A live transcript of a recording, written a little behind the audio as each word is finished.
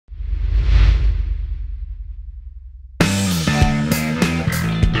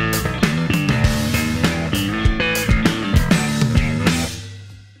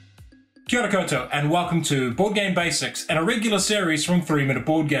Kia ora koutou, and welcome to Board Game Basics, and a regular series from 3-Minute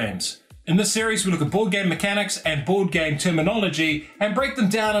Board Games. In this series we look at board game mechanics and board game terminology and break them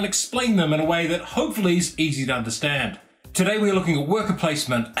down and explain them in a way that hopefully is easy to understand. Today we're looking at worker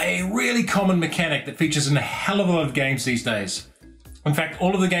placement, a really common mechanic that features in a hell of a lot of games these days. In fact,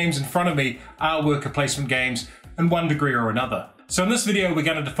 all of the games in front of me are worker placement games in one degree or another. So in this video we're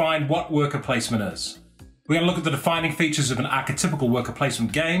going to define what worker placement is. We're going to look at the defining features of an archetypical worker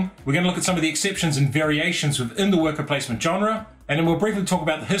placement game. We're going to look at some of the exceptions and variations within the worker placement genre. And then we'll briefly talk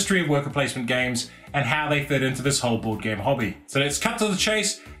about the history of worker placement games and how they fit into this whole board game hobby. So let's cut to the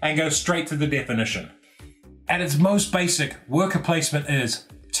chase and go straight to the definition. At its most basic, worker placement is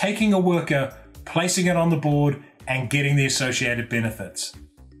taking a worker, placing it on the board, and getting the associated benefits.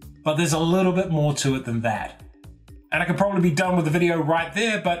 But there's a little bit more to it than that. And I could probably be done with the video right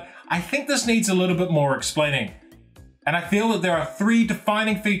there, but I think this needs a little bit more explaining. And I feel that there are three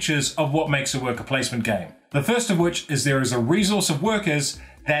defining features of what makes a worker placement game. The first of which is there is a resource of workers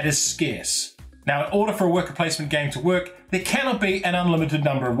that is scarce. Now, in order for a worker placement game to work, there cannot be an unlimited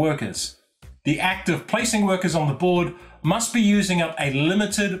number of workers. The act of placing workers on the board must be using up a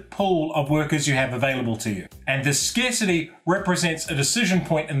limited pool of workers you have available to you. And this scarcity represents a decision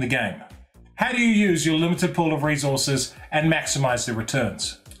point in the game. How do you use your limited pool of resources and maximize the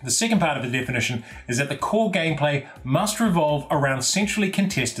returns? The second part of the definition is that the core gameplay must revolve around centrally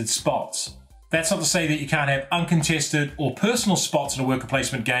contested spots. That's not to say that you can't have uncontested or personal spots in a worker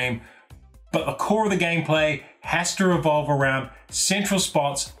placement game, but the core of the gameplay has to revolve around central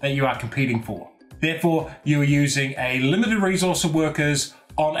spots that you are competing for. Therefore, you are using a limited resource of workers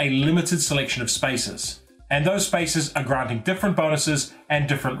on a limited selection of spaces. And those spaces are granting different bonuses and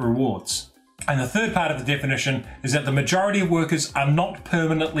different rewards. And the third part of the definition is that the majority of workers are not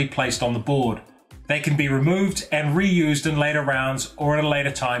permanently placed on the board. They can be removed and reused in later rounds or at a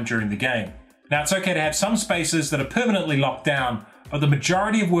later time during the game. Now, it's okay to have some spaces that are permanently locked down, but the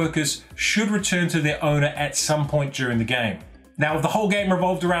majority of workers should return to their owner at some point during the game. Now, if the whole game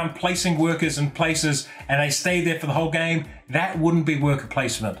revolved around placing workers in places and they stayed there for the whole game, that wouldn't be worker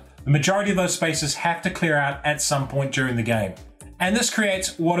placement. The majority of those spaces have to clear out at some point during the game. And this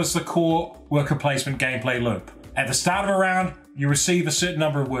creates what is the core worker placement gameplay loop. At the start of a round, you receive a certain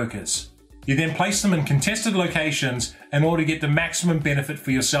number of workers. You then place them in contested locations in order to get the maximum benefit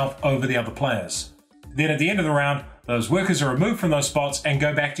for yourself over the other players. Then at the end of the round, those workers are removed from those spots and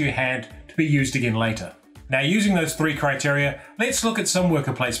go back to your hand to be used again later. Now, using those three criteria, let's look at some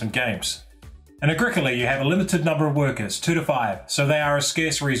worker placement games. In Agricola, you have a limited number of workers, 2 to 5, so they are a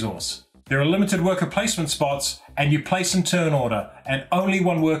scarce resource. There are limited worker placement spots, and you place in turn order, and only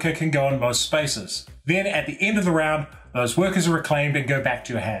one worker can go in most spaces. Then at the end of the round, those workers are reclaimed and go back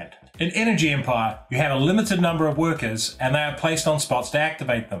to your hand. In Energy Empire, you have a limited number of workers, and they are placed on spots to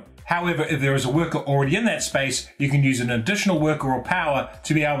activate them. However, if there is a worker already in that space, you can use an additional worker or power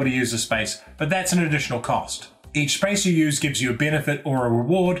to be able to use the space, but that's an additional cost. Each space you use gives you a benefit or a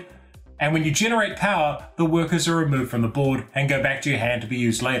reward, and when you generate power, the workers are removed from the board and go back to your hand to be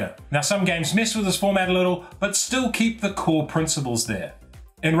used later. Now, some games mess with this format a little, but still keep the core principles there.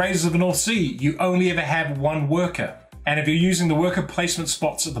 In Raiders of the North Sea, you only ever have one worker. And if you're using the worker placement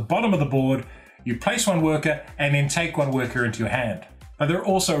spots at the bottom of the board, you place one worker and then take one worker into your hand. But there are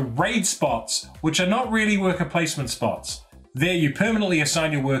also raid spots, which are not really worker placement spots. There you permanently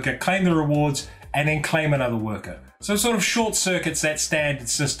assign your worker, claim the rewards, and then claim another worker. So it sort of short circuits that standard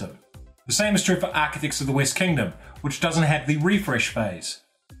system. The same is true for Architects of the West Kingdom, which doesn't have the refresh phase.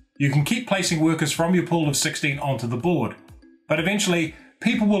 You can keep placing workers from your pool of 16 onto the board, but eventually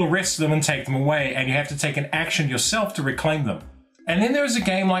people will arrest them and take them away, and you have to take an action yourself to reclaim them. And then there is a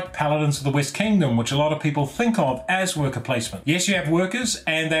game like Paladins of the West Kingdom, which a lot of people think of as worker placement. Yes, you have workers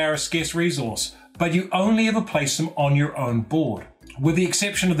and they are a scarce resource, but you only ever place them on your own board, with the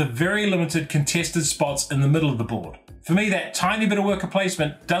exception of the very limited contested spots in the middle of the board. For me, that tiny bit of worker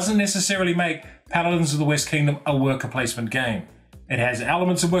placement doesn't necessarily make Paladins of the West Kingdom a worker placement game. It has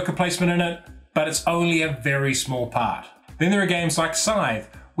elements of worker placement in it, but it's only a very small part. Then there are games like Scythe,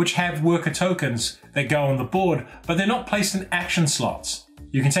 which have worker tokens that go on the board, but they're not placed in action slots.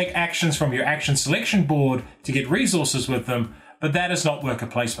 You can take actions from your action selection board to get resources with them, but that is not worker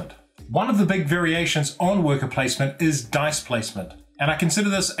placement. One of the big variations on worker placement is dice placement, and I consider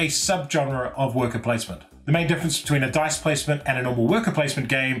this a subgenre of worker placement. The main difference between a dice placement and a normal worker placement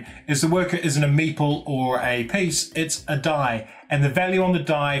game is the worker isn't a meeple or a piece, it's a die, and the value on the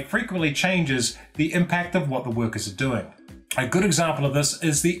die frequently changes the impact of what the workers are doing. A good example of this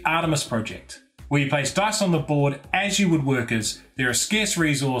is the Artemis project, where you place dice on the board as you would workers. They're a scarce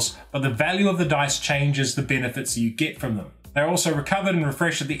resource, but the value of the dice changes the benefits you get from them. They're also recovered and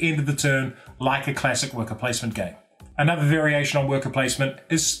refreshed at the end of the turn like a classic worker placement game. Another variation on worker placement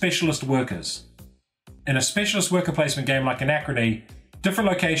is specialist workers. In a specialist worker placement game like Anachrony, different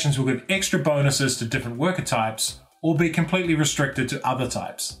locations will give extra bonuses to different worker types or be completely restricted to other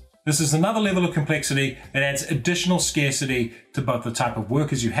types. This is another level of complexity that adds additional scarcity to both the type of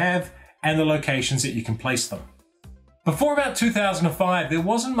workers you have and the locations that you can place them. Before about 2005, there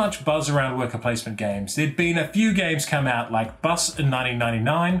wasn't much buzz around worker placement games. There'd been a few games come out like Bus in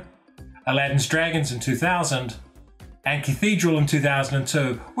 1999, Aladdin's Dragons in 2000, and Cathedral in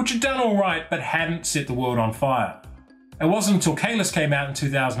 2002, which had done alright but hadn't set the world on fire. It wasn't until Caylus came out in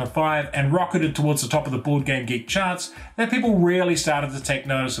 2005 and rocketed towards the top of the Board Game Geek charts that people really started to take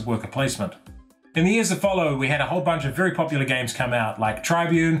notice of worker placement. In the years that followed, we had a whole bunch of very popular games come out like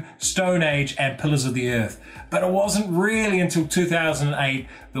Tribune, Stone Age, and Pillars of the Earth, but it wasn't really until 2008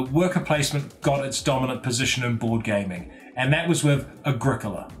 that worker placement got its dominant position in board gaming, and that was with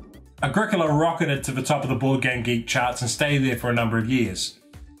Agricola. Agricola rocketed to the top of the Board Game Geek charts and stayed there for a number of years.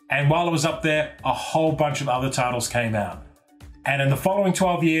 And while it was up there, a whole bunch of other titles came out. And in the following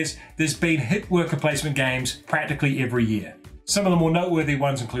 12 years, there's been hit worker placement games practically every year. Some of the more noteworthy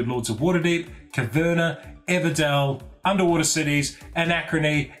ones include Lords of Waterdeep, Caverna, Everdell, Underwater Cities,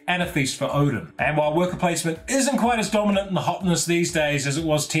 Anachrony, and A Feast for Odin. And while worker placement isn't quite as dominant in the hotness these days as it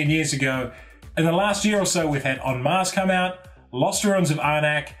was 10 years ago, in the last year or so we've had On Mars come out, Lost Ruins of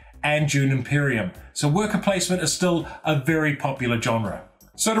Arnak, and Dune Imperium. So worker placement is still a very popular genre.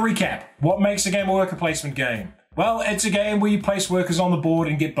 So to recap, what makes a game a worker placement game? Well, it's a game where you place workers on the board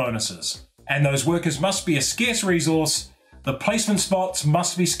and get bonuses. And those workers must be a scarce resource, the placement spots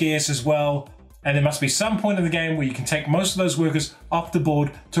must be scarce as well, and there must be some point in the game where you can take most of those workers off the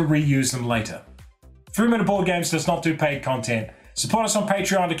board to reuse them later. 3 Minute Board Games does not do paid content. Support us on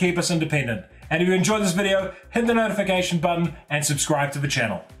Patreon to keep us independent. And if you enjoyed this video, hit the notification button and subscribe to the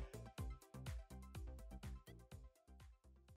channel.